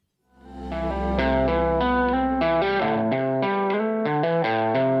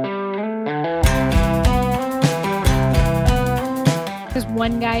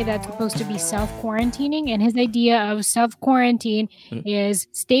one guy that's supposed to be self-quarantining, and his idea of self-quarantine is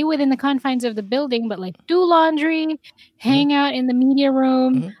stay within the confines of the building, but like do laundry, hang out in the media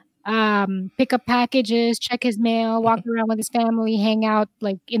room, pick up packages, check his mail, walk around with his family, hang out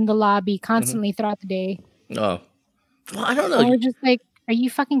like in the lobby constantly throughout the day. Oh, well, I don't know. And we're just like, are you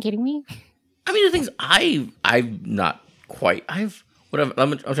fucking kidding me? I mean, the things I've not quite. I'm trying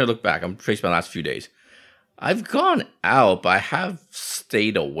to look back. I'm tracing my last few days. I've gone out, but I have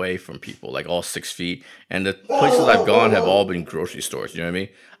stayed away from people, like all 6 feet. And the places I've gone have all been grocery stores. You know what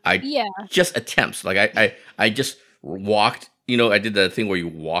I mean? Just attempts. Like I just walked. You know, I did the thing where you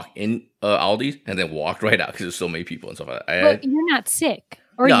walk in Aldi's and then walked right out because there's so many people and stuff like that. But you're not sick.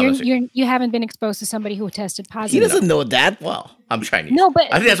 Or you haven't been exposed to somebody who tested positive. He doesn't know that. Well, I'm Chinese. No,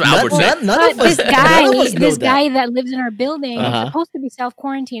 but I think that's what Albert said. This guy that lives in our building is supposed to be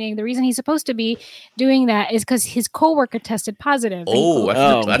self-quarantining. The reason he's supposed to be doing that is because his coworker tested positive.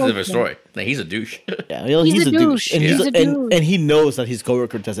 That's a different story. Like, he's a douche. Yeah, he's a douche. And he knows that his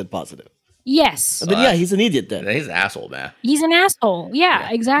coworker tested positive. Yes. But he's an idiot then. He's an asshole, man. He's an asshole. Yeah,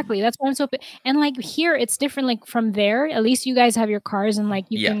 exactly. That's why I'm so... And like here, it's different. Like from there, at least you guys have your cars and like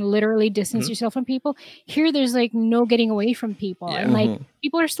you can literally distance yourself from people. Here, there's like no getting away from people. And like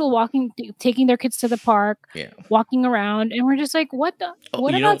people are still walking, taking their kids to the park, walking around. And we're just like, what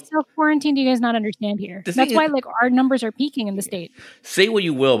about self-quarantine do you guys not understand here? That's why like our numbers are peaking in the state. Say what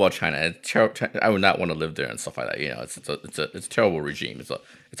you will about China. I would not want to live there and stuff like that. You know, it's a terrible regime. It's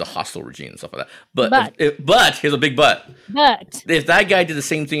a hostile regime and stuff like that. But here's a big but. But if that guy did the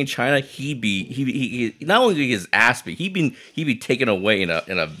same thing in China, he not only his ass beat, he'd be taken away in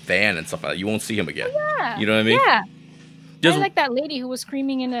a van and stuff like that. You won't see him again. Yeah. You know what I mean? Yeah. Just like that lady who was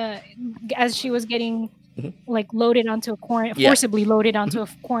screaming as she was getting like loaded onto forcibly loaded onto a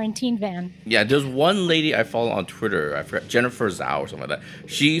quarantine van. Yeah, there's one lady I follow on Twitter. I forgot, Jennifer Zhao or something like that.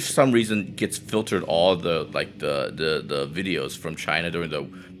 She, for some reason, gets filtered all the videos from China during the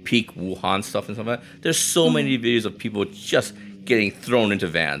peak Wuhan stuff and stuff like that. There's so many videos of people just getting thrown into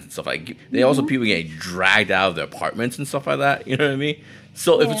vans and stuff like. They also people getting dragged out of their apartments and stuff like that. You know what I mean?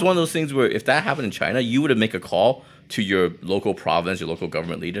 So if it's one of those things where if that happened in China, you would make a call to your local province, your local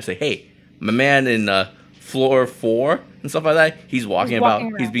government leader, say, "Hey, my man in floor 4 and stuff like that. He's walking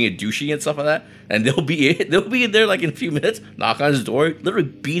around. He's being a douchey and stuff like that." And they'll be in there like in a few minutes, knock on his door, literally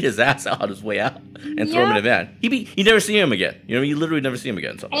beat his ass out on his way out, and throw him in a van. You never see him again. You know, you literally never see him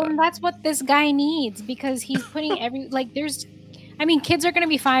again. And that's what this guy needs because he's putting kids are going to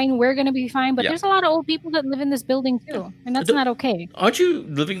be fine. We're going to be fine. But there's a lot of old people that live in this building too. And that's not okay. Aren't you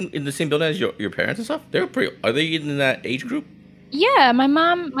living in the same building as your parents and stuff? Are they in that age group? Yeah, my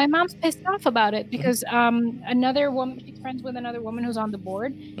mom's pissed off about it because another woman, she's friends with another woman who's on the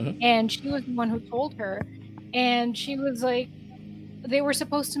board, and she was the one who told her, and she was like, they were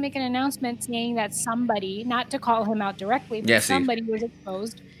supposed to make an announcement saying that somebody, not to call him out directly, but somebody was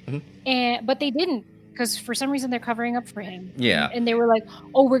exposed, but they didn't. Because for some reason they're covering up for him. Yeah. And they were like,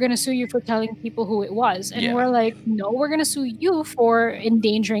 "Oh, we're going to sue you for telling people who it was." And we're like, "No, we're going to sue you for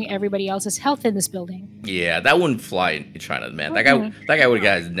endangering everybody else's health in this building." Yeah, that wouldn't fly in China, man. That guy would have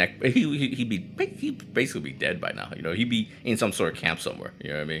got his neck. He'd basically be dead by now. You know, he'd be in some sort of camp somewhere. You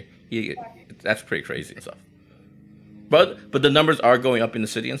know what I mean? That's pretty crazy and stuff. But the numbers are going up in the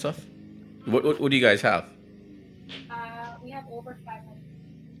city and stuff. What do you guys have? We have over 500.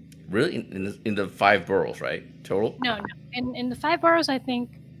 Really? In the 5 boroughs, right? Total? No. In the 5 boroughs, I think...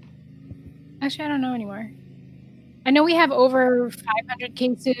 Actually, I don't know anymore. I know we have over 500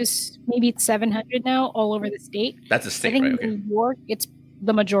 cases, maybe it's 700 now, all over the state. That's a state, I think right? Okay. in New York, it's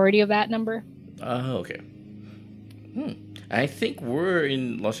the majority of that number. Oh, okay. I think we're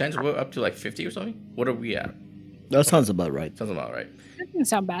in Los Angeles, we're up to like 50 or something. What are we at? That sounds about right. That doesn't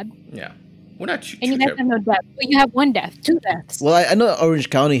sound bad. Yeah. We're not too And you guys have no deaths. Well, you have 1 death, 2 deaths. Well, I know Orange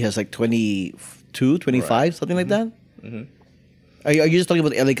County has like 22, 25, something like that. Mm-hmm. Are you just talking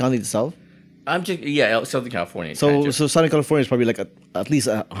about LA County itself? I'm just Southern California. So Southern California is probably like at least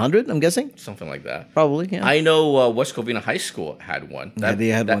 100. I'm guessing something like that. Probably. Yeah. I know West Covina High School had one. They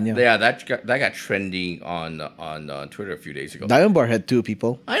had one. Yeah, that got trending on Twitter a few days ago. Diamond Bar had 2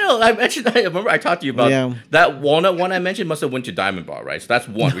 people. I know. I remember I talked to you about that Walnut one I mentioned. Must have went to Diamond Bar, right? So that's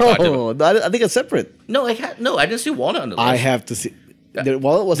one. No, I think it's separate. No, I didn't see Walnut on the list. I have to see. The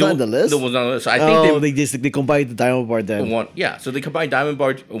Walnut was not on the list? No, was not on the list. So I think they combined the Diamond Bar then. So they combined Diamond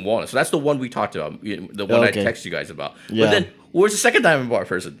Bar and Walnut. So that's the one we talked about, the one I texted you guys about. Yeah. But then, where's the second Diamond Bar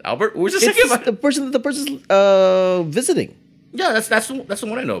person? Albert, where's the second? The person's visiting. Yeah, that's the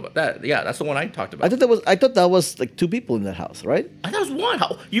one I know about. That's the one I talked about. I thought that was like two people in that house, right? I thought it was one.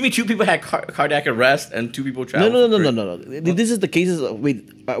 How you mean two people had cardiac arrest and two people No, traveled? no. This is the cases. Wait,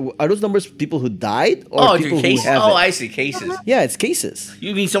 are those numbers people who died or Oh, people cases. who have Oh, it? I see cases. Yeah, it's cases.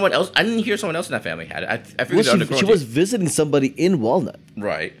 You mean someone else? I didn't hear someone else in that family had it. I Well, figured she was visiting somebody in Walnut,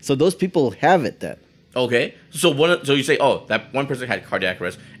 right. so those people have it then. Okay, so you say, that one person had cardiac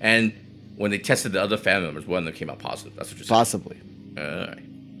arrest, and when they tested the other family members, one of them came out positive. That's what you're saying. Possibly. Alright.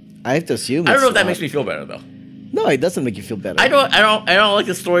 I have to assume. I don't know if it's that makes me feel better though. No, it doesn't make you feel better. I don't like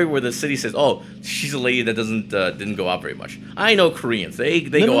the story where the city says, "Oh, she's a lady that didn't go out very much." I know Koreans; they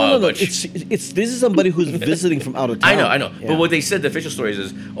go out a bunch. It's this is somebody who's visiting from out of town. I know. Yeah. But what they said, the official stories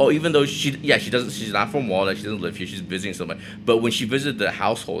is, even though she's not from Walnut, she doesn't live here, she's visiting somebody. But when she visited the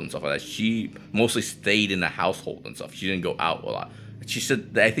household and stuff like that, she mostly stayed in the household and stuff. She didn't go out a lot. She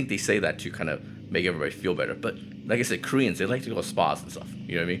said, I think they say that to kind of make everybody feel better. But like I said, Koreans, they like to go to spas and stuff.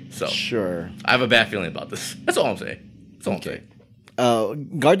 You know what I mean? So Sure. I have a bad feeling about this. That's all I'm saying. That's all I'm saying.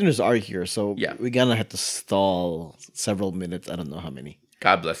 Gardeners are here, so Yeah. we're gonna have to stall several minutes. I don't know how many.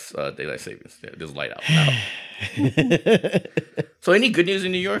 God bless daylight savings. Yeah, there's light out now. So any good news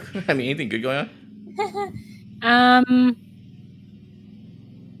in New York? I mean, anything good going on?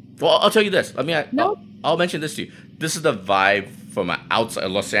 Well, I'll tell you this. Nope. I'll mention this to you. This is the vibe from outside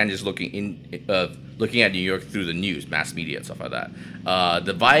Los Angeles, looking at New York through the news, mass media, and stuff like that.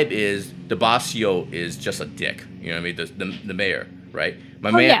 The vibe is de Blasio is just a dick. You know what I mean? The mayor, right?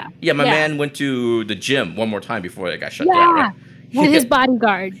 My man went to the gym one more time before it got shut down. Right? With his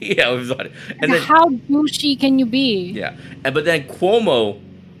bodyguard. Yeah, with his body. And then, how douchey can you be? Yeah, but then Cuomo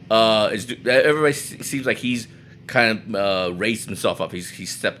everybody seems like he's kind of raised himself up. He's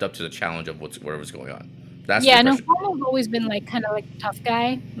stepped up to the challenge of whatever's going on. That's Cuomo's always been like kind of like a tough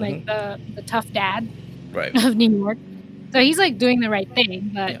guy, like the tough dad of New York. So he's like doing the right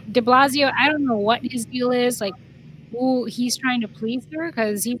thing. But de Blasio, I don't know what his deal is. Like, who he's trying to please her,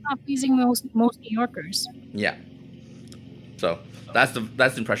 because he's not pleasing most New Yorkers. Yeah. So that's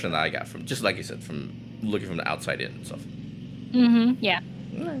the impression that I got from, just like you said, from looking from the outside in and stuff. Mm-hmm. Yeah.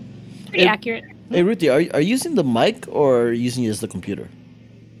 Pretty accurate. Hey Ruthie, are you using the mic or using just the computer?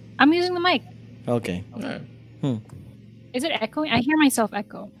 I'm using the mic. Okay. All right. Is it echoing? I hear myself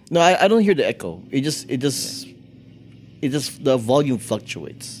echo. No, I don't hear the echo. It just the volume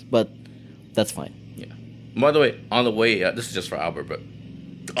fluctuates, but that's fine. Yeah. By the way, on the way, this is just for Albert, but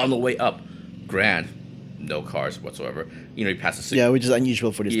on the way up, Grand, no cars whatsoever. You know, you pass the 60. Yeah, which is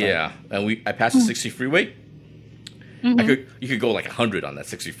unusual for this time. Yeah, and I passed the 60 freeway. Mm-hmm. You could go like 100 on that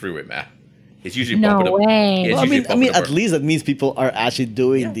 60 freeway, man. It's usually no way. Yeah, well, I mean, at least that means people are actually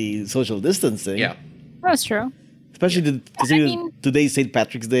doing the social distancing. Yeah, that's true. Especially today's St.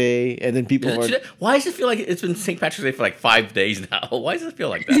 Patrick's Day, and then people are... Why does it feel like it's been St. Patrick's Day for like 5 days now? Why does it feel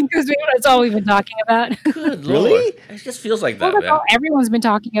like that? Because that's all we've been talking about. Good Lord. Really? It just feels like that, that's all everyone's been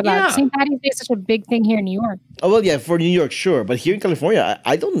talking about. Yeah. St. Patty's Day is such a big thing here in New York. Oh, well, yeah, for New York, sure. But here in California,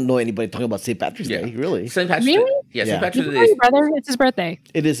 I don't know anybody talking about St. Patrick's Day, really. St. Patrick's Day? Yeah, St. Patrick's Day. Your brother? It's his birthday.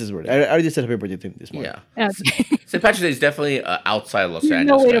 It is his birthday. I already said happy birthday to him this morning. Yeah. St. Patrick's Day is definitely outside Los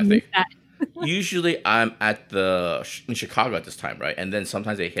Angeles. No way to miss that. Usually I'm in Chicago at this time, right? And then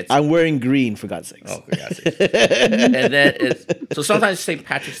sometimes it hits. I'm wearing green, for God's sakes. Oh, for God's sakes. And then so sometimes St.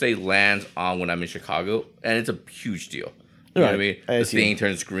 Patrick's Day lands on when I'm in Chicago, and it's a huge deal. You know what I mean? The thing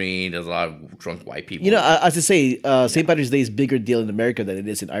turns green. There's a lot of drunk white people. You know, as I say, St. Patrick's Day is a bigger deal in America than it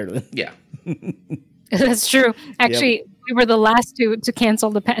is in Ireland. Yeah. That's true. Actually, we were the last to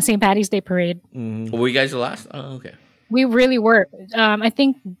cancel the St. Patty's Day parade. Mm-hmm. Were you guys the last? Oh, okay. We really were. I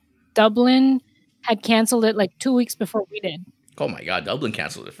think Dublin had canceled it like 2 weeks before we did. Oh my God, Dublin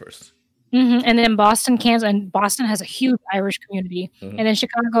canceled it first. Mm-hmm. And then Boston canceled, and Boston has a huge Irish community. Mm-hmm. And then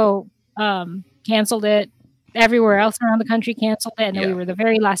Chicago canceled it. Everywhere else around the country canceled it, and then we were the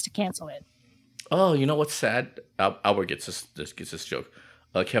very last to cancel it. Oh, you know what's sad? Albert gets this joke.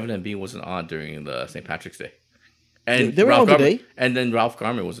 Kevin and Bean wasn't on during the St. Patrick's Day, and they were on today. And then Ralph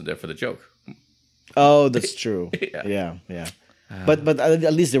Garman wasn't there for the joke. Oh, that's true. Yeah. But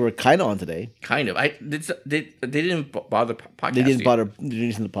at least they were kind of on today. Kind of. They didn't bother podcasting. They didn't bother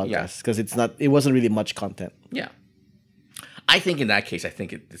releasing the podcast because it wasn't really much content. Yeah. I think in that case,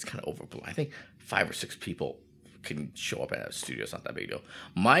 it's kind of overblown. I think 5 or 6 people can show up at a studio. It's not that big a deal.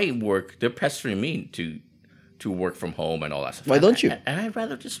 My work, they're pestering me to work from home and all that stuff. Why don't you? And I'd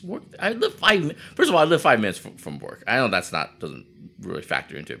rather just work. First of all, I live 5 minutes from work. I know doesn't really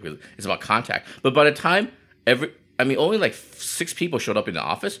factor into it because it's about contact. But by the time only like 6 people showed up in the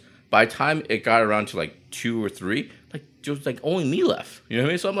office. By the time it got around to like 2 or 3, like there was like only me left. You know what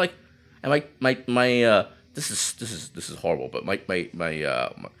I mean? So I'm like, and my this is horrible. But my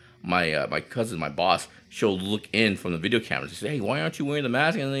cousin, my boss, she'll look in from the video cameras and say, "Hey, why aren't you wearing the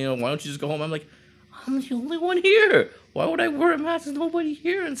mask? And why don't you just go home?" I'm like, "I'm the only one here. Why would I wear a mask? There's nobody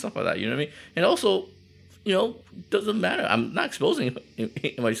here and stuff like that. You know what I mean?" And also, doesn't matter. I'm not exposing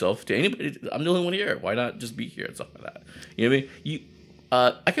myself to anybody. I'm the only one here. Why not just be here and stuff like that? You know what I mean?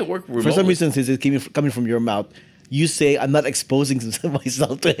 I can work remotely. For some reason, since it's coming from your mouth, you say I'm not exposing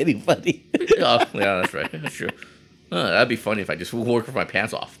myself to anybody. Yeah, that's right. That's true. That'd be funny if I just work with my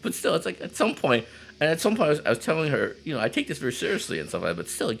pants off. But still, it's like at some point, I was telling her, I take this very seriously and stuff like that. But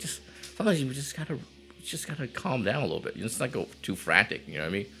still, sometimes you just gotta calm down a little bit. You just not go too frantic. You know what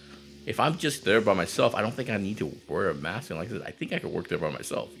I mean? If I'm just there by myself, I don't think I need to wear a mask and like this. I think I could work there by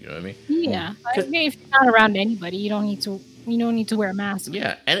myself. You know what I mean? Yeah. I mean, if you're not around anybody, you don't need to wear a mask.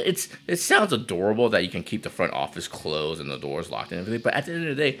 Yeah, and it sounds adorable that you can keep the front office closed and the doors locked and everything. But at the end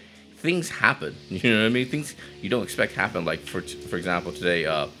of the day, things happen. You know what I mean? Things you don't expect happen. Like for example, today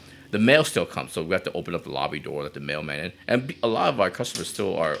the mail still comes, so we have to open up the lobby door, let the mailman in. And a lot of our customers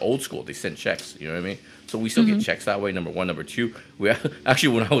still are old school. They send checks. You know what I mean? So we still get checks that way. Number one, number two, we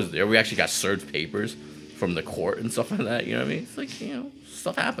actually when I was there, we actually got served papers from the court and stuff like that. You know what I mean? It's like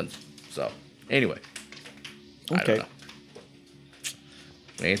stuff happens. So anyway, I don't know.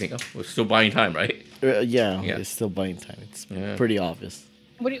 Anything else? We're still buying time, right? Yeah, it's still buying time. It's pretty obvious.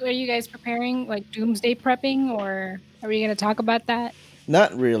 Are you guys preparing, like doomsday prepping, or are you going to talk about that?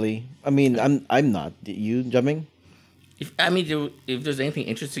 Not really. I mean, I'm not. You jumping? If there's anything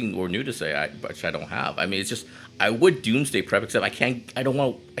interesting or new to say, which I don't have. I mean, it's just I would doomsday prep, except I can't get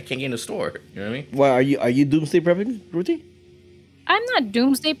in the store. You know what I mean? Well, are you doomsday prepping, Ruthie? I'm not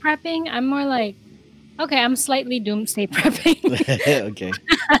doomsday prepping. I'm more like, okay, I'm slightly doomsday prepping. Okay.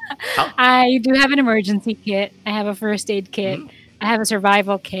 I do have an emergency kit. I have a first aid kit. Mm-hmm. I have a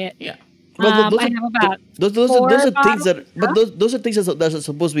survival kit. Yeah. Well, I have about those are things those are things that are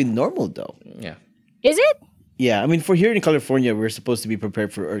supposed to be normal, though. Yeah. Is it? Yeah, I mean, for here in California, we're supposed to be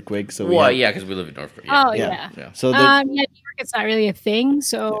prepared for earthquakes. So because we live in North Korea. Oh yeah. So New York, it's not really a thing.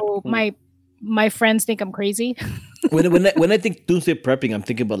 So my friends think I'm crazy. when I think doomsday prepping, I'm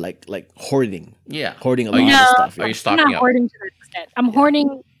thinking about like hoarding. Yeah, hoarding a lot of stuff. Are you stocking I'm not hoarding to that extent. I'm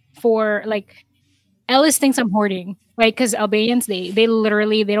hoarding for like Ellis thinks I'm hoarding, right? Because Albanians they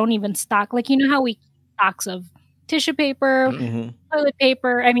literally they don't even stock, like, how we keep stocks of tissue paper, toilet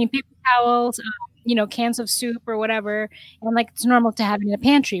paper. I mean paper towels. Cans of soup or whatever, and like it's normal to have in the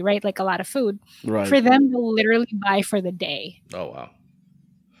pantry, right? Like a lot of food. Right. For them, they'll literally buy for the day. Oh wow!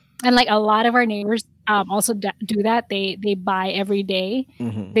 And like a lot of our neighbors also do that. They buy every day.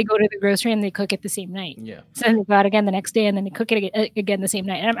 Mm-hmm. They go to the grocery and they cook it the same night. Yeah. So then they go out again the next day and then they cook it again the same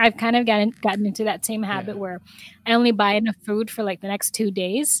night. And I've kind of gotten into that same habit where I only buy enough food for like the next 2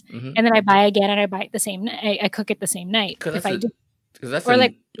 days, and then I buy again and I buy it the same night. I cook it the same night if I do. And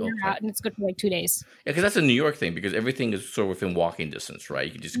it's good for like 2 days. Yeah, because that's a New York thing, because everything is sort of within walking distance, right?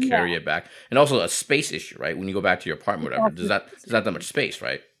 You can just carry it back, and also a space issue, right? When you go back to your apartment, whatever, there's not that much space,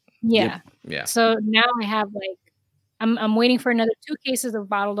 right? Yeah. Yep. Yeah. So now I have like I'm waiting for another 2 cases of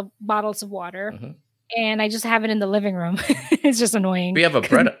bottles of water, and I just have it in the living room. It's just annoying. But you have a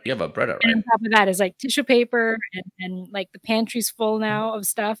Brita, right? And on top of that is like tissue paper, and like the pantry's full now of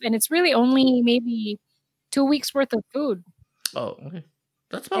stuff, and it's really only maybe 2 weeks worth of food. Oh, okay.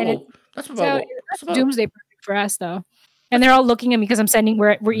 That's doomsday perfect for us, though. And they're all looking at me because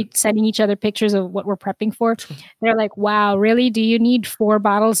we're sending each other pictures of what we're prepping for. They're like, "Wow, really? Do you need 4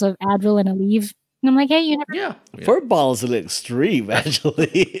 bottles of Advil and Aleve?" And I'm like, "Hey, you never." Yeah. 4 bottles is a little extreme,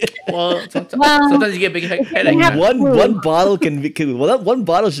 actually. Well, sometimes you get big headache. One bottle that one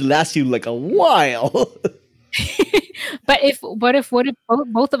bottle should last you like a while. But what if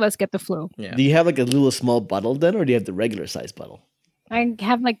both of us get the flu? Yeah. Do you have like a little small bottle then, or do you have the regular size bottle? I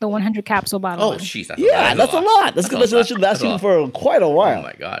have like the 100 capsule bottle. Oh, jeez. That's a lot. That should last you for quite a while. Oh,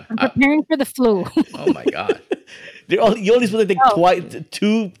 my God. I'm preparing for the flu. Oh, my God. You only supposed to take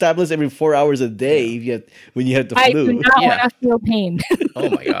 2 tablets every 4 hours a day when you have the flu. I do not want to feel pain. Oh,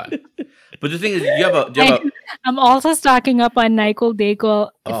 my God. But the thing is, I'm also stocking up on NyQuil, DayQuil,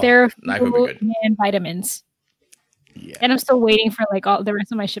 Theraflu, and vitamins. Yeah. And I'm still waiting for like all the rest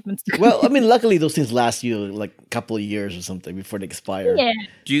of my shipments to come. Well, I mean, luckily those things last you like a couple of years or something before they expire. Yeah.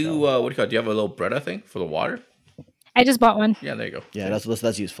 Do you what do you call it? Do you have a little Brita thing for the water? I just bought one. Yeah, there you go. Yeah,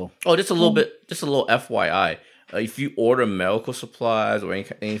 that's useful. Oh, just a little FYI. If you order medical supplies or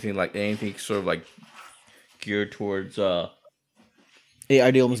anything sort of like geared towards Hey,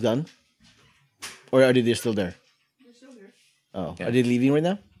 are they almost done? Or are they still there? They're still there. Oh, yeah. Are they leaving right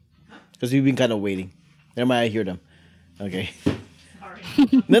now? Because we've been kind of waiting. Never mind, I hear them. Okay.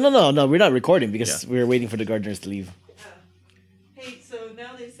 No. We're not recording because we're waiting for the gardeners to leave. Hey, so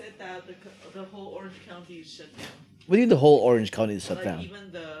now they said that the whole Orange County is shut down. What do you mean the whole Orange County is shut down?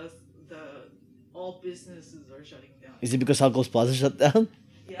 Even the all businesses are shutting down. Is it because Halco's Plaza shut down?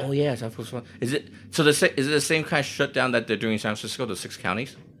 Yeah. Oh yeah, San Francisco. Is it is it the same kind of shutdown that they're doing in San Francisco, the 6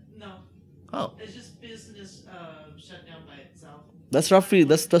 counties? No. Oh. It's just business shut down by itself. That's roughly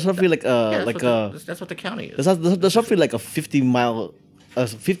like that's what the county is. that's roughly like a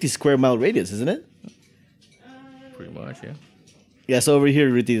 50 square mile radius, isn't it? Pretty much, yeah. Yeah, so over here,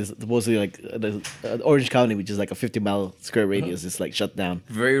 Ruti is supposedly like the Orange County, which is like a 50-mile square radius, is like shut down.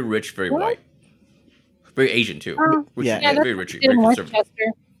 Very rich, very white, very Asian too. Very rich, very in conservative. Westchester.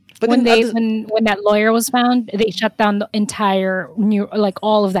 But when then when that lawyer was found, they shut down the entire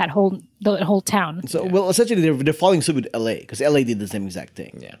all of that whole town. So well, essentially they're following suit with LA because LA did the same exact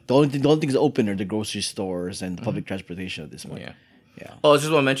thing. Yeah. The only things open are the grocery stores and public transportation at this point. Yeah. Yeah. Oh, I just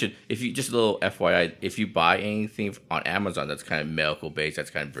want to mention, if you just a little FYI, if you buy anything on Amazon that's kind of medical based, that's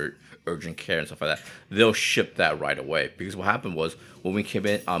kind of urgent care and stuff like that, they'll ship that right away. Because what happened was when we came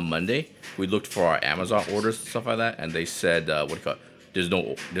in on Monday, we looked for our Amazon orders and stuff like that, and they said, there's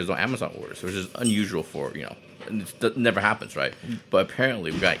no Amazon orders, which is unusual for it never happens, right? But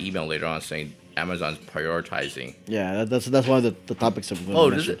apparently we got an email later on saying Amazon's prioritizing. Yeah, that's one of the topics that we're going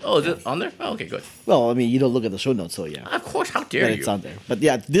to mention. Is it on there? Oh, okay, good. Well, I mean, you don't look at the show notes, so yeah. Of course, how dare you? It's on there. But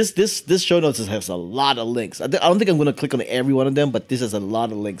yeah, this show notes has a lot of links. I don't think I'm going to click on every one of them, but this has a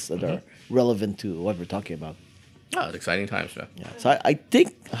lot of links that are relevant to what we're talking about. Oh, it's exciting times, man. Yeah. So I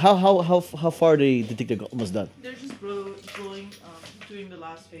think how far do you think they're almost done? They're just blowing, doing the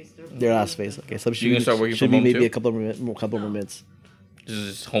last phase. Their last phase. Okay, so you can start working should from be home maybe too? a couple more minutes. This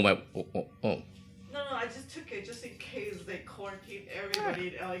is home at oh. No, I just took it just in case they quarantine everybody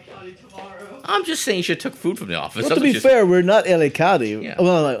in LA County tomorrow. I'm just saying you should have took food from the office. Well, to be fair, we're not LA County. Yeah.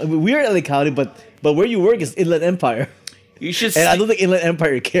 Well, we're LA County, but where you work is Inland Empire. You should. And I don't think Inland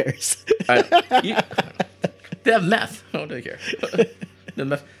Empire cares. They have meth. Oh, they care. The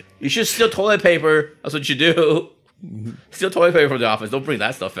meth. You should steal toilet paper. That's what you do. Steal toilet paper from the office. Don't bring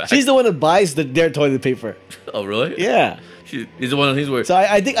that stuff back. She's the one that buys their toilet paper. Oh, really? Yeah. He's the one of these where. So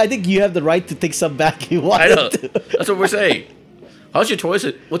I think you have the right to take some back if you want. I know. To. That's what we're saying. What's your toilet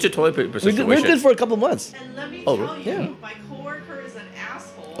paper situation? We're good for a couple months. And let me Oh, tell really? you, Yeah. my coworker is an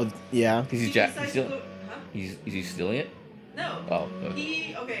asshole. Oh, yeah. Is he He Jack? decides He's to stealing? go- huh? Is he stealing it? No. Oh.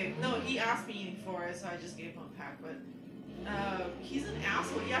 He asked me for it, so I just gave him a pack. But he's an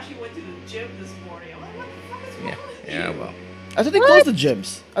asshole. He actually went to the gym this morning. I'm like, what the fuck is wrong with you? Yeah. Well. I thought they closed the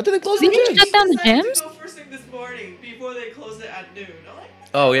gyms. Did you shut down the Decided gyms? to go first thing this morning before they closed it at noon. I'm like,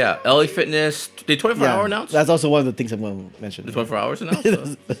 Oh yeah, LA Fitness. They 24-hour announced. That's also one of the things I'm going to mention. The 24 hours announced.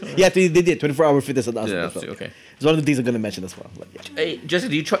 Yeah, they did 24-hour fitness announcement. Yeah. as well. Okay. It's one of the things I'm going to mention as well. But yeah. Hey, Jessica,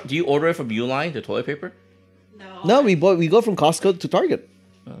 do you order it from Uline, the toilet paper? No, we go from Costco to Target.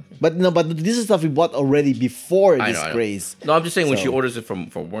 Okay. But this is stuff we bought already before I this know. craze. No, I'm just saying when she So- orders it from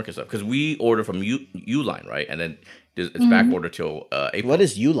work and stuff, because we order from Uline, right? And then it's back ordered till April. What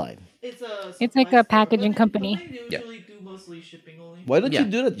is Uline? It's like a packaging company. They usually do mostly shipping only. Why don't Yeah. you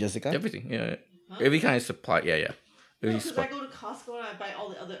do that, Jessica? Everything? Yeah. Every kind of supply. Yeah. No, Every because supply. I go to Costco and I buy all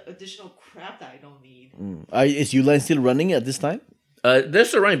the other additional crap that I don't need. Is Uline still running at this time? They're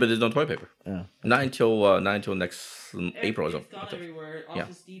still running, but there's no toilet paper. Yeah. Not until next April. It's gone Or everywhere. Yeah.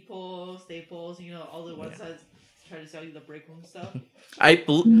 Office Depot, Staples, all the ones that try to sell you the break room stuff.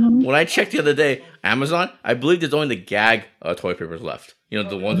 when I checked the other day, Amazon, I believe there's only the gag toilet papers left. The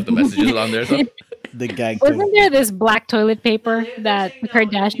ones with the messages on there. So. The gag. Wasn't there this black toilet paper They're that saying the that when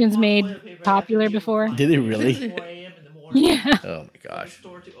Kardashians people want made toilet paper, popular they have to before? queue Did it at really? 4 a.m. in the morning. Yeah. Oh my For the gosh.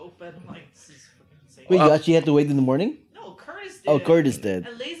 store to open. I'm like, this is fucking insane. Wait, you actually had to wait in the morning? No, Curtis did. Oh, Curtis did.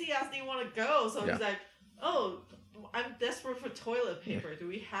 And lazy ass didn't want to go, so Yeah. he's like, "Oh, I'm desperate for toilet paper. Do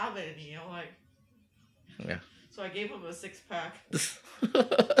we have any?" I'm like, Yeah. so I gave him a 6-pack.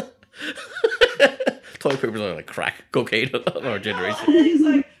 Toilet papers are like crack, cocaine on our generation. And he's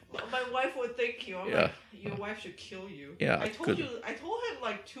like, "My wife would thank you." I'm Yeah. like, "Your wife should kill you." Yeah, I told good. you. I told him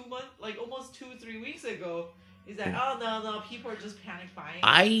like 2 months, like almost 2-3 weeks ago. He's like, "Oh no, people are just panic buying."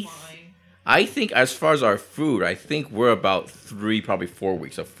 It's fine." I think as far as our food, I think we're about 3, probably 4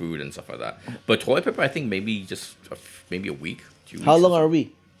 weeks of food and stuff like that. But toilet paper, I think maybe just maybe a week, 2 weeks. How long are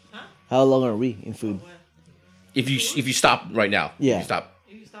we? Huh? How long are we in food? What? If you stop right now, Yeah. If you stop.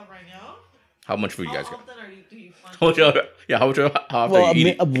 If you stop right now, How much food you how guys got? often do you find? How much? How often Well, are you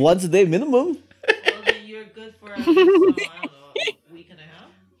eating? once a day minimum. Well, then you're good for at least, I don't know, a week and a half.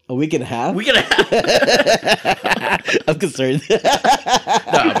 A week and a half. We gonna have. I'm concerned. No,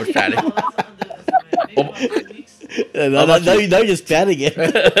 I was panic. Well, that's under- maybe about 2 weeks. now you're just patting it.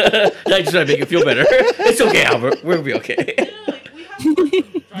 I just trying to make you feel better. It's okay, Albert. We'll be okay. Like, we have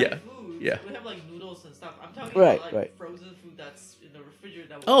dried Yeah. foods. Yeah. We have like noodles and stuff. I'm talking Right, about right. frozen food that's in the refrigerator.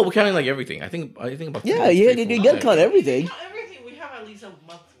 That Oh, we're counting like everything. I think about Yeah, three, you four, get five. count everything. Not everything. We have at least a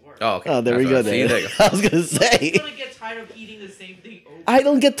month's worth. Oh, okay. Oh, there we That's go. right. See, There. there you go. I was gonna say. You're gonna get tired of eating the same thing over. I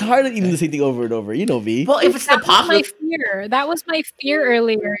don't get tired of eating the same thing over and over. You know me. Well, if it's That not was my possible, fear. That was my fear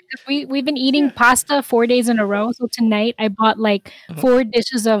earlier. 'Cause we've been eating pasta 4 days in a row. So tonight I bought like 4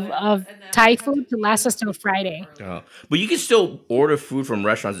 dishes of Thai food to last us till Friday. but you can still order food from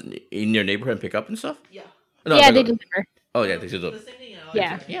restaurants in your neighborhood and pick up and stuff. Yeah. No, Yeah, pick they up. deliver. Oh yeah, they do. The same thing in Yeah.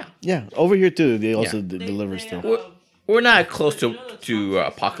 Alexandria. Yeah, Yeah, over here too. They also Yeah. deliver still. we're not close to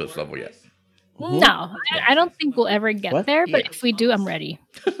apocalypse level yet. No, I don't think we'll ever get What? there. But Yeah. if we do, I'm ready.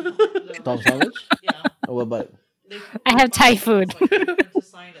 Tom sandwich? Yeah. Oh, what about? I have Thai food.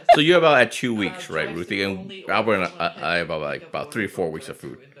 So you're about at 2 weeks, right, Ruthie? And Albert and I have about 3 or 4 weeks of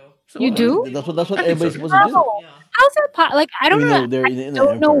food. So, You do? That's what I think so. everybody's supposed to do. Oh, how's that? Like I don't know. they're I in the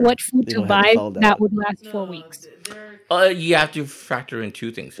don't know empire. what food They to don't have to buy follow that. that would last 4 weeks. You have to factor in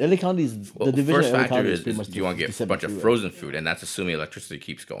 2 things. LA County is Well, the division. first of LA factor County is, pretty much do you want to get a December bunch of too, right? frozen food, and that's assuming electricity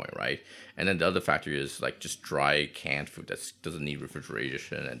keeps going, right? And then the other factor is like just dry canned food that doesn't need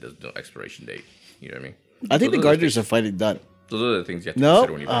refrigeration and there's no expiration date. You know what I mean? I think the Those are the gardeners things- are finally done. Those are the things you have to No?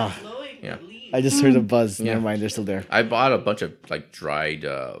 consider when you buy. Ah, Yeah. I just heard a buzz. Yeah. Never mind, they're still there. I bought a bunch of like dried,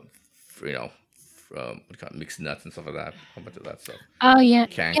 what do you call it, mixed nuts and stuff like that. A bunch of that stuff. Oh yeah,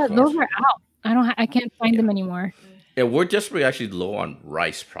 Canned yeah. corn. Those are out. I can't find them anymore. Yeah, we're desperately actually low on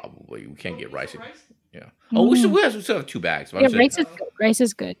rice. Probably we can't get rice. Yeah. Oh, we still have 2 bags. But I'm Yeah, saying rice is good. Rice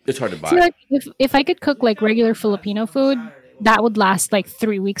is good. it's hard to buy. See, like if I could cook like regular Filipino food, that would last like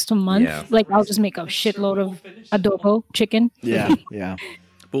 3 weeks to a month. Yeah. Like I'll just make a shitload of adobo chicken Yeah, yeah.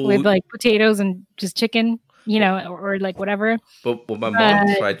 But with like potatoes and just chicken, or like whatever. But what my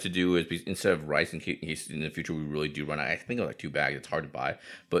mom tried to do is instead of rice, in case in the future we really do run out, I think of like 2 bags. It's hard to buy,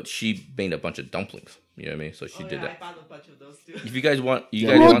 but she made a bunch of dumplings. You know what I mean? So she did I that. bought a bunch of those too. If you guys want, we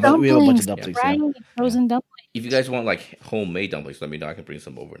have a bunch of dumplings, Right? Frozen dumplings. if you guys want like homemade dumplings, let me know. I can bring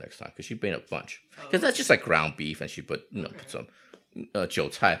some over next time because she made a bunch. Because that's just like ground beef, and she put some 韭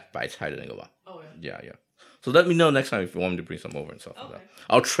菜白菜的那个吧. Oh yeah. Yeah. So let me know next time if you want me to bring some over and stuff like that.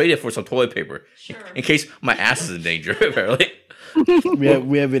 I'll trade it for some toilet paper in case my ass is in danger. Apparently.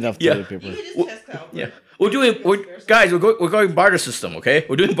 We have enough Yeah. toilet paper. You can just test out. Yeah. We're going barter system, okay?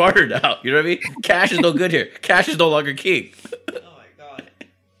 We're doing barter now. You know what I mean? Cash is no good here. Cash is no longer king. Oh my god.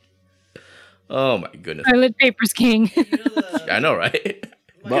 Oh my goodness. Toilet paper's king. You know I know, right?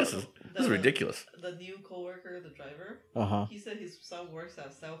 my- This is ridiculous. The new coworker, the driver, Uh-huh. he said his son works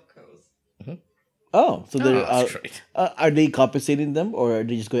at South Coast. Oh, so they're, that's great. are they compensating them or are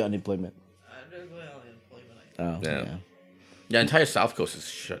they just going unemployment? They're going on unemployment. Oh, Yeah. yeah. The entire South Coast is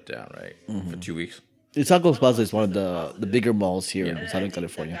shut down, right? For 2 weeks. The South Coast Plaza is one of the bigger malls here in And I Southern think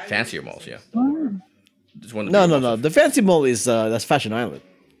California. that guy Fancier was malls, yeah. Oh. It's one of the No, bigger no, no. malls. The fancy mall is that's Fashion Island.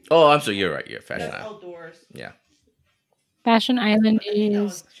 Oh, I'm sorry. You're right. Yeah, Fashion That's Island. outdoors. Yeah. Fashion Island That is.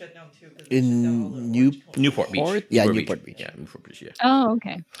 was shut down too. 'Cause they shut down all the In New orange cones. Newport Beach. Port? Yeah, Newport Beach. Yeah, Newport Beach, yeah. Oh,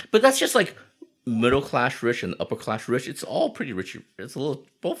 okay. But that's just like middle class rich and upper class rich. It's all pretty rich. It's a little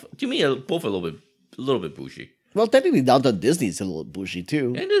both to me both a little bit bougie. Well, technically, downtown Disney is a little bougie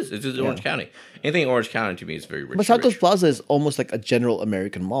too. It is. It's Orange County. Anything in Orange County to me is very rich. But South Coast rich. Plaza is almost like a general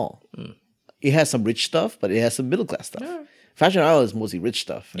American mall. It has some rich stuff, but it has some middle class stuff. Fashion Island is mostly rich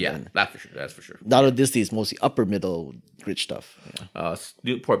stuff. and Yeah, then that's for sure. That's for sure. Downtown Disney is mostly upper middle rich stuff. Yeah.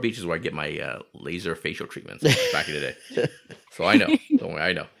 Newport Beach is where I get my laser facial treatments back in the day. So I know. Don't worry.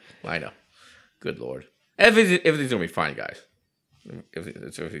 I know. Good Lord. Everything's gonna be fine, guys.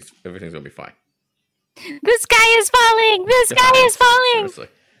 Everything's gonna be fine. The sky is falling. The sky is falling. Seriously.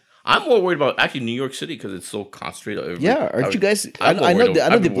 I'm more worried about actually New York City because it's so concentrated. Yeah, aren't you guys? I I'm more know. worried I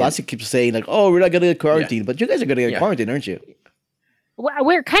know. I'm De more Blasio keeps saying like, "Oh, we're not gonna get quarantined," but you guys are gonna get Yeah. quarantined, aren't you? Well,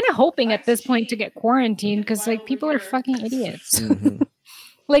 we're kind of hoping at this point to get quarantined because like people are fucking idiots.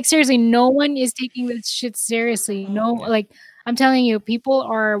 Like seriously, no one is taking this shit seriously. No, like I'm telling you, people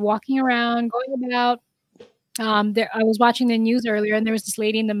are walking around, going about. I was watching the news earlier, and there was this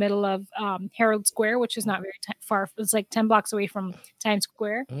lady in the middle of Herald Square, which is not very far. It's like 10 blocks away from Times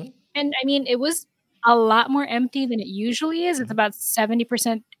Square, and I mean, it was a lot more empty than it usually is. It's about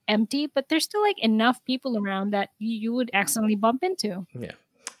 70% empty, but there's still like enough people around that you would accidentally bump into.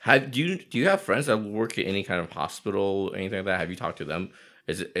 Yeah. Do you have friends that work at any kind of hospital or anything like that? Have you talked to them?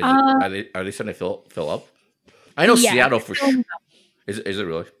 Are they starting to fill up? I know Yeah, Seattle it's for filling sure. up. Is it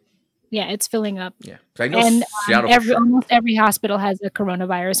really? Yeah, it's filling up. Yeah. 'Cause I know And Seattle for sure. almost every hospital has a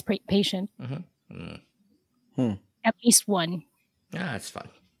coronavirus patient. At least one. Yeah, it's fun.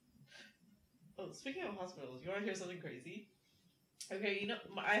 Oh, speaking of hospitals, you want to hear something crazy? Okay,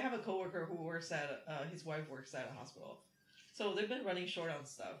 I have a coworker who works at his wife works at a hospital, so they've been running short on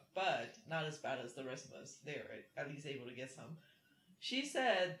stuff, but not as bad as the rest of us. They're at least able to get some. She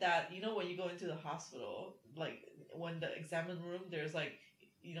said that when you go into the hospital, like when the examine room, there's like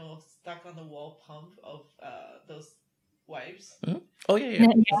stuck on the wall pump of those wipes. Mm-hmm. Oh yeah.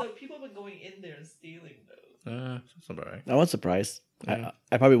 So people have been going in there and stealing those. That's about right. I wasn't surprised. I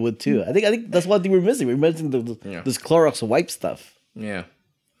probably would too. I think that's what they were missing. We're missing this Clorox wipe stuff. Yeah.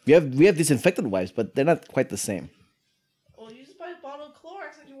 We have disinfectant wipes, but they're not quite the same. Well, you just buy a bottle of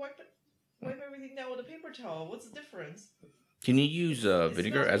Clorox and you wipe everything down with a paper towel. What's the difference? Can you use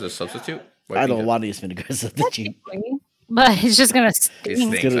vinegar as a substitute? I don't want to use vinegar as a substitute. But it's just gonna stink.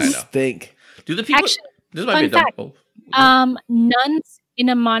 It's gonna stink. Do the people? Actually, this might be fact, nuns in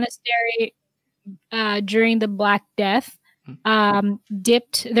a monastery during the Black Death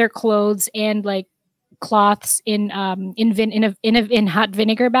dipped their clothes and like cloths in hot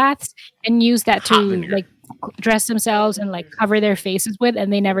vinegar baths and used that to like dress themselves and like cover their faces with,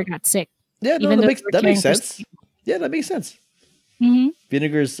 and they never got sick. Yeah, no, that makes sense. Yeah, that makes sense. Mm-hmm.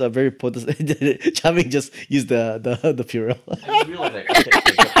 Vinegar is very potent. Chami just used the Purell. I realize I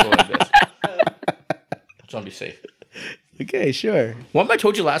just want to be safe. Okay, sure. What I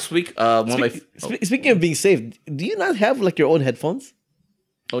told you last week. Speaking of being safe, do you not have like your own headphones?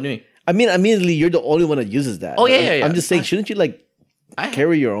 Oh, do you mean? I mean, immediately you're the only one that uses that. Oh yeah. I'm just saying, shouldn't you like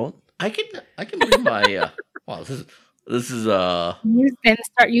carry your own? I can bring my. Wow, this is You then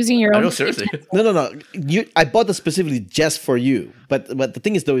start using your own. I know, seriously. No. I bought this specifically just for you. But the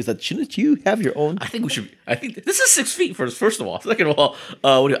thing is, though, is that shouldn't you have your own? I think we should. I think this is 6 feet first of all. Second of all,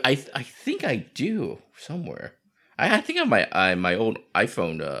 I think I do somewhere. I think I have my own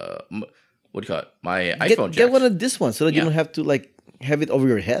iPhone. What do you call it? My iPhone jacks. Get one of this one so that you don't have to like have it over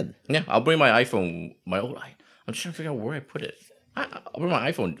your head. Yeah, I'll bring my iPhone. I'm just trying to figure out where I put it. I'll bring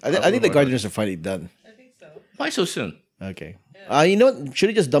my iPhone. I think the gardeners are finally done. I think so. Why so soon? Okay. You know what? Should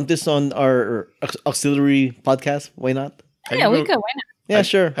we just dump this on our auxiliary podcast? Why not? Yeah, we could. Why not? Yeah,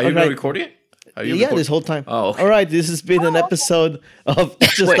 sure. Have you been recording it? This whole time. Oh, okay. All right. This has been an episode of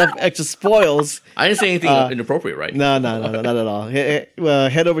Extra Stuff, Extra Spoils. I didn't say anything inappropriate, right? No, not at all.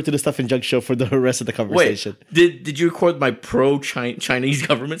 Head over to the Stuff and Junk Show for the rest of the conversation. Wait, did you record my pro-Chinese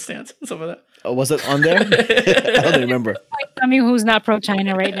government stance and stuff like that? Oh, was it on there? I don't remember. I mean, who's not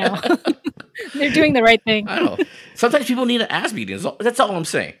pro-China right now? They're doing the right thing. I don't know. Sometimes people need an ass beating. That's all I'm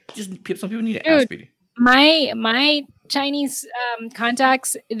saying. Some people need an ass beating. My Chinese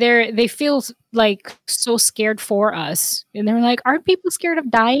contacts, they feel like so scared for us, and they're like, "Aren't people scared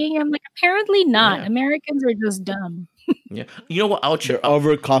of dying?" I'm like, apparently not. Yeah. Americans are just dumb. Yeah, you know what? They're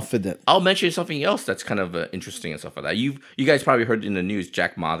overconfident. I'll mention something else that's kind of interesting and stuff like that. You guys probably heard in the news,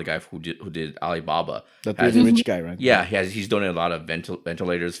 Jack Ma, the guy who did Alibaba, the rich guy, right? Yeah, he's donated a lot of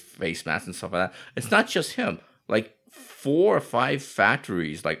ventilators, face masks, and stuff like that. It's not just him. Like 4 or 5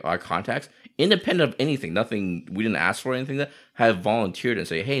 factories, like our contacts, independent of anything, nothing, we didn't ask for anything, that have volunteered and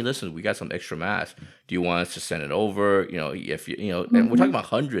say, hey, listen, we got some extra masks. Do you want us to send it over? If and we're talking about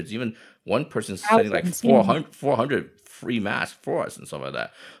hundreds. Even one person's sending like 400 free masks for us and stuff like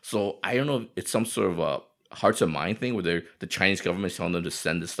that. So I don't know if it's some sort of a hearts and mind thing where the Chinese government is telling them to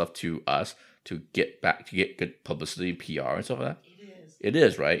send this stuff to us to get good publicity, PR, and stuff like that. It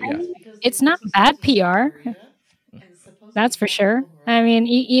is, right? Yeah. It's not bad PR. That's for sure. I mean,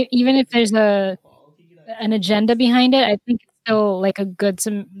 even if there's an agenda behind it, I think it's still like a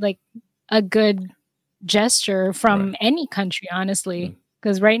good gesture from any country, honestly.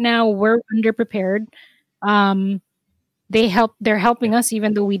 Because right now we're underprepared. They're helping us,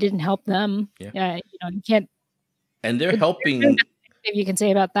 even though we didn't help them. Yeah. You can't. And they're helping. If you can say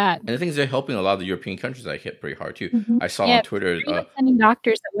about that. And the thing is, they're helping a lot of the European countries that hit pretty hard too. Mm-hmm. I saw on Twitter sending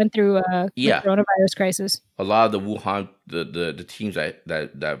doctors that went through the coronavirus crisis. A lot of the Wuhan, the teams that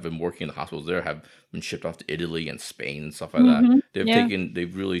have been working in the hospitals there have been shipped off to Italy and Spain and stuff like that. They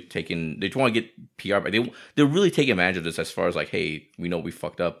want to get PR, but they're really taking advantage of this as far as like, hey, we know we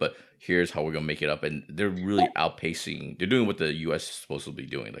fucked up, but here's how we're gonna make it up, and they're really outpacing. They're doing what the U.S. is supposed to be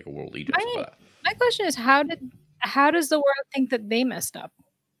doing, like a world leader. My question is, how does the world think that they messed up?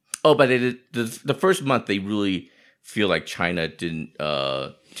 Oh, but the first month they really feel like China didn't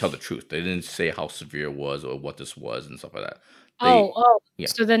tell the truth. They didn't say how severe it was or what this was and stuff like that. Yeah.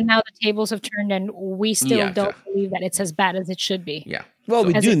 So then now the tables have turned, and we still don't believe that it's as bad as it should be. Yeah. Well,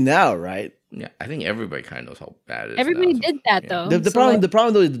 we do now, right? Yeah, I think everybody kind of knows how bad it is. Everybody now, did that though. The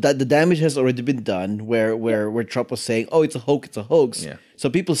problem though is that the damage has already been done. Where Trump was saying, "Oh, it's a hoax." Yeah. So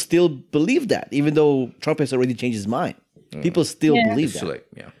people still believe that, even though Trump has already changed his mind. People still believe It's that. too late.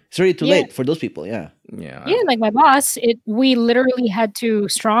 Yeah. It's already too late for those people. Yeah. Yeah. Yeah, like my boss, we literally had to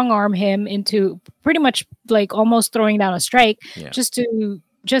strong arm him into pretty much like almost throwing down a strike just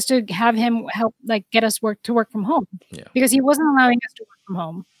to have him help like get us work from home. Yeah. Because he wasn't allowing us to work from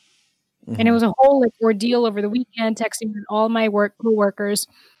home. And it was a whole like ordeal over the weekend, texting with all my co-workers.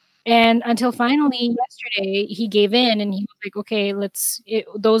 And until finally yesterday, he gave in and he was like, okay,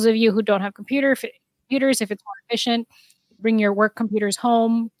 those of you who don't have computers, if it's more efficient, bring your work computers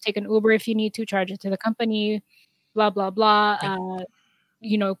home, take an Uber if you need to, charge it to the company, blah, blah, blah.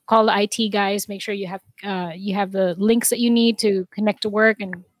 Call the IT guys, make sure you have the links that you need to connect to work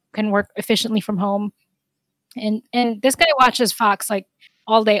and can work efficiently from home. And this guy watches Fox like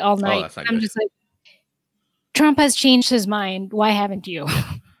all day, all night. I'm just like, Trump has changed his mind. Why haven't you?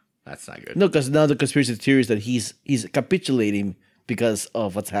 That's not good. No, because now the conspiracy theory is that he's capitulating because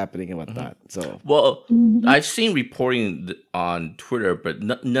of what's happening and whatnot. So I've seen reporting on Twitter, but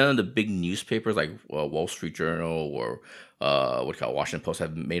none of the big newspapers like Wall Street Journal or Washington Post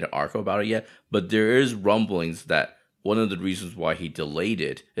have made an article about it yet. But there is rumblings that one of the reasons why he delayed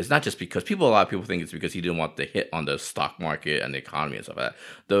it is not just because a lot of people think it's because he didn't want the hit on the stock market and the economy and stuff like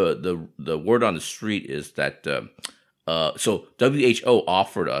that. The word on the street is that so WHO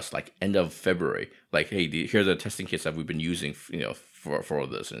offered us like end of February, like, hey, here are the testing kits that we've been using, for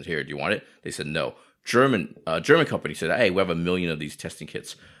this, and here, do you want it? They said no. German company said, hey, we have 1 million of these testing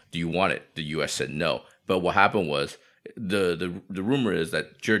kits. Do you want it? The U.S. said no. But what happened was the rumor is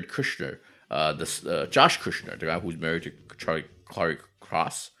that Jared Kushner, Josh Kushner, the guy who's married to Clark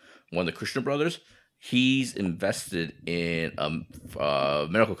Cross, one of the Kushner brothers, he's invested in a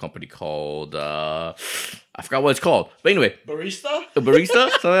medical company called I forgot what it's called. But anyway, Barista? Something like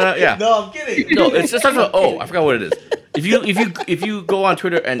that. Yeah. no, I'm kidding. No, it's just I forgot what it is. If you go on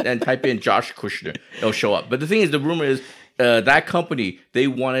Twitter and type in Josh Kushner, it'll show up. But the thing is, the rumor is that company, they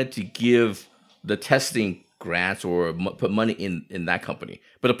wanted to give the testing grants or put money in that company.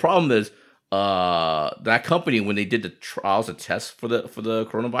 But the problem is that company, when they did the trials and tests for the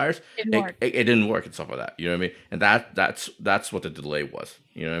coronavirus, it didn't work and stuff like that. You know what I mean? And that's what the delay was.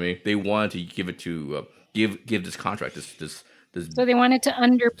 You know what I mean? They wanted to give it to give this contract this. So they wanted to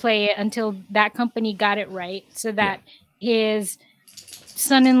underplay it until that company got it right, so that his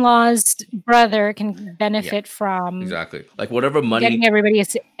son-in-law's brother can benefit from exactly like whatever money getting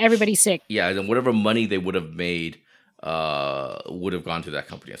everybody sick. Yeah, and whatever money they would have made would have gone to that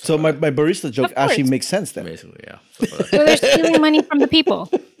company. So my barista joke actually makes sense then. Basically, yeah. So they're stealing money from the people.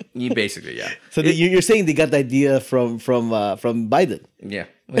 Basically, yeah. So you're saying they got the idea from Biden? Yeah,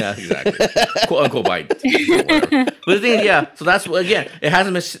 exactly. "Quote unquote" Biden. But the thing is, so that's again, it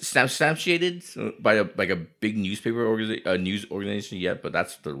hasn't been substantiated by a big newspaper news organization yet. But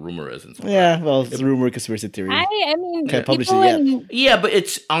that's the rumor is. And well, it's a rumor, conspiracy theory. I mean, can't publish it yet. Yeah, but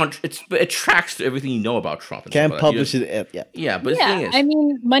it tracks to everything you know about Trump. And can't publish it yet. Yeah, but the thing is, I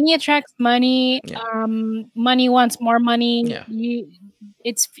mean, money attracts money. Yeah. Money wants more money. Yeah.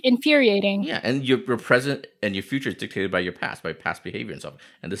 It's infuriating. Yeah, and your present and your future is dictated by past behavior and stuff.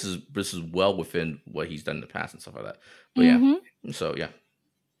 And this is well within what he's done in the past and stuff like that. But so yeah.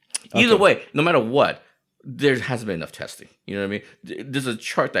 Either way, no matter what, there hasn't been enough testing. You know what I mean? There's a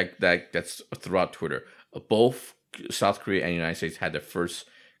chart that's throughout Twitter. Both South Korea and the United States had their first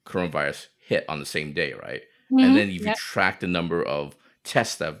coronavirus hit on the same day, right? And then if you track the number of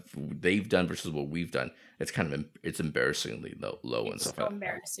tests that they've done versus what we've done, it's embarrassingly low and stuff. So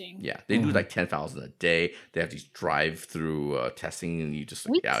embarrassing. Yeah, they do like 10,000 a day. They have these drive-through testing, and you just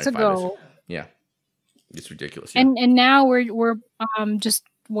weeks in 5 ago. minutes. Yeah, it's ridiculous. Yeah. And now we're just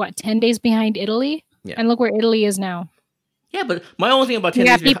 10 days behind Italy. Yeah. And look where Italy is now. Yeah, but my only thing about 10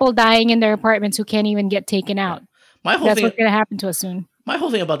 you days got people dying in their apartments who can't even get taken out. My whole That's thing, what's going to happen to us soon. My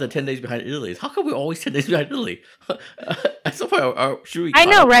whole thing about the 10 days behind Italy is how come we're always 10 days behind Italy? At some point, should we? I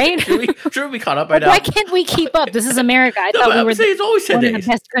know, right? Should we be caught up by now? Why can't we keep up? This is America. I thought we were it's always 10 one days. of the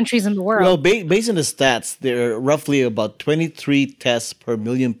best countries in the world. Well, based on the stats, there are roughly about 23 tests per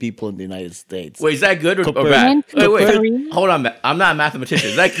million people in the United States. Wait, is that good or Compared- bad? Wait. Hold on, I'm not a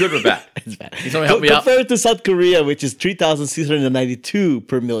mathematician. Is that good or bad? It's bad. Can someone help me out? Compared to South Korea, which is 3,692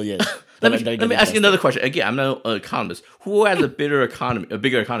 per million. Let me ask you another question. Again, I'm not an economist. Who has a bigger economy, either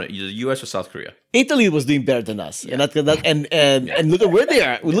the U.S. or South Korea? Italy was doing better than us, and look at where they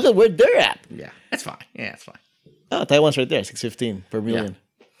are. Look at where they're at. Yeah, that's fine. Yeah, that's fine. Oh, Taiwan's right there, 615 per million.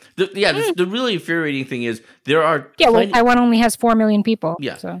 The really infuriating thing is there are Taiwan only has 4 million people.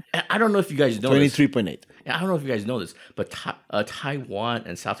 Yeah, so. And I don't know if you guys know 23.8. I don't know if you guys know this, but Taiwan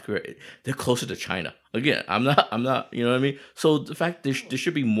and South Korea, they're closer to China. Again, I'm not. You know what I mean? So the fact there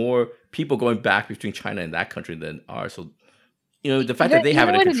should be more people going back between China and that country than ours. So the fact that they have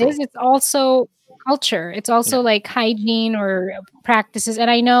it in control. It's also culture. It's also like hygiene or practices. And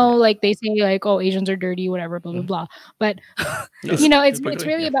I know like they say like, oh, Asians are dirty, whatever, blah, blah, blah. But, it's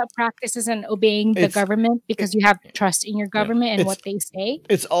really about practices and obeying the government because you have trust in your government and what they say.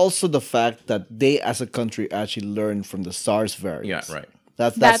 It's also the fact that they as a country actually learned from the SARS variant. Yeah, right.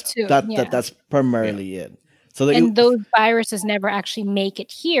 That's primarily it. So those viruses never actually make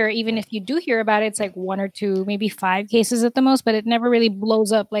it here. Even if you do hear about it, it's like 1 or 2, maybe 5 cases at the most, but it never really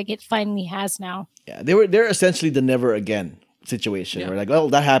blows up like it finally has now. Yeah, they're essentially the never again situation. Where like, well,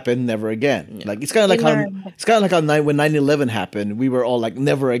 that happened, never again. Yeah. Like it's kind of like how when 9/11 happened, we were all like,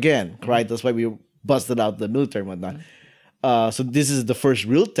 never again, right? That's why we busted out the military and whatnot. So this is the first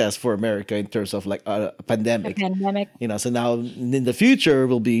real test for America in terms of like a pandemic. So now in the future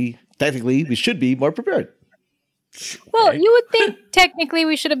we should be more prepared. Well, you would think technically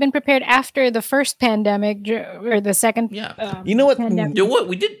we should have been prepared after the first pandemic or the second. You know what? What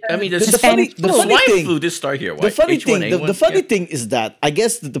we did? I mean, the swine flu did start here. The funny thing is that I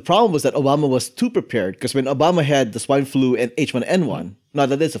guess the problem was that Obama was too prepared because when Obama had the swine flu and H1N1, no,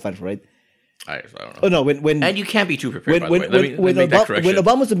 that is a swine flu, right? I don't know. Oh no! When and you can't be too prepared. When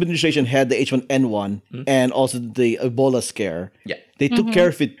Obama's administration had the H1N1 and also the Ebola scare, they took care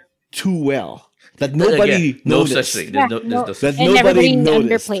of it too well. That nobody noticed. No such thing. There's no such thing. That nobody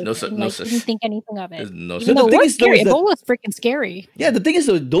noticed. No such didn't think anything of it. No such thing. Ebola's freaking scary. Yeah, the thing is,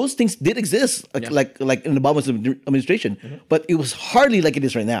 though, those things did exist, like in Obama's administration, but it was hardly like it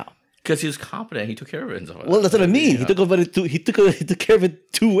is right now. Because he was competent, he took care of it. And stuff like well, that's what I mean. He took care of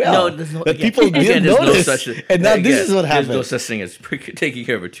it too well. No, there's no. People didn't notice. No such, and now this is what happened. There's no such thing as taking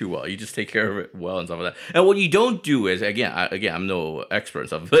care of it too well. You just take care of it well and stuff like that. And what you don't do is I'm no expert and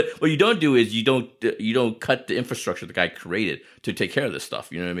stuff, but what you don't do is you don't cut the infrastructure the guy created to take care of this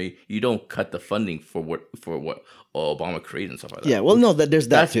stuff. You know what I mean? You don't cut the funding for what Obama created and stuff like that. Yeah, well, no, there's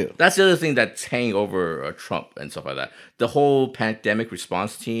that too. That's the other thing that's hanging over Trump and stuff like that. The whole pandemic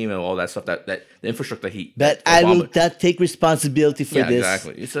response team and all that stuff, that the infrastructure that I will not take responsibility for this. Yeah,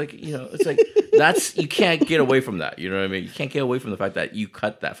 exactly. It's like that's you can't get away from that. You know what I mean? You can't get away from the fact that you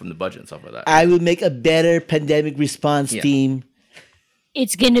cut that from the budget and stuff like that. I will make a better pandemic response team.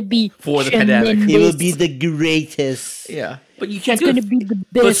 It's gonna be for the pandemic. It will be the greatest. Yeah. But you can't do it. It's going to be the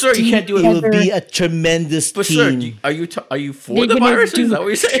best. But sir, you can't do it. It will be a tremendous team. Sir, are you for the virus? Is that what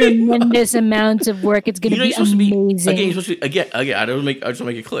you're saying? Tremendous amounts of work. It's going to be amazing. You're supposed to be again. I just want to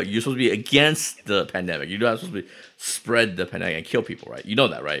make it clear. You're supposed to be against the pandemic. You're not supposed to spread the pandemic and kill people, right? You know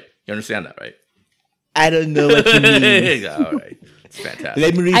that, right? You understand that, right? I don't know what you mean. All right, it's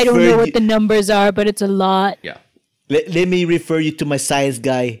fantastic. I don't know what the numbers are, but it's a lot. Yeah. Let me refer you to my science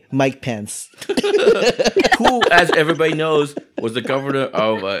guy, Mike Pence. Who, as everybody knows, was the governor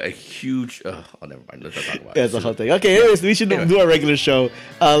of a huge... never mind. Let's not talk about it. That's the whole thing. Okay, anyways, we should do our regular show.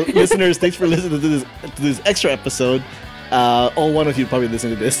 Listeners, thanks for listening to this extra episode. All one of you probably listen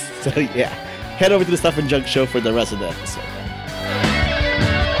to this. So, yeah. Head over to the Stuff and Junk Show for the rest of the episode.